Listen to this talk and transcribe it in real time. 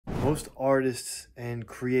Most artists and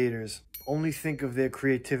creators only think of their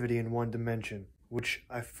creativity in one dimension, which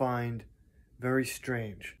I find very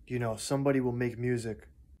strange. You know, somebody will make music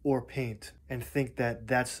or paint and think that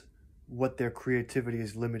that's what their creativity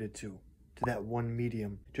is limited to that one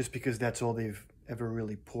medium, just because that's all they've ever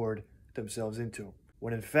really poured themselves into.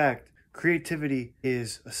 When in fact, creativity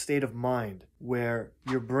is a state of mind where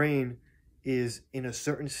your brain is in a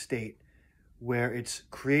certain state where it's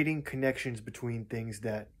creating connections between things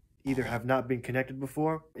that either have not been connected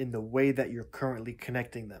before in the way that you're currently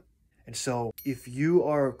connecting them. And so if you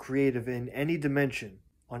are creative in any dimension,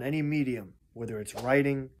 on any medium, whether it's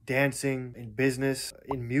writing, dancing, in business,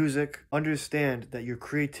 in music, understand that your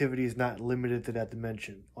creativity is not limited to that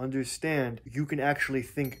dimension. Understand you can actually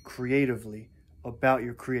think creatively about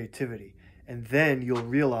your creativity. And then you'll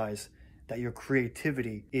realize that your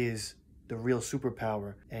creativity is the real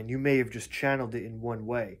superpower. And you may have just channeled it in one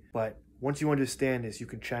way. But once you understand this, you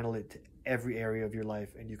can channel it to every area of your life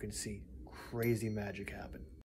and you can see crazy magic happen.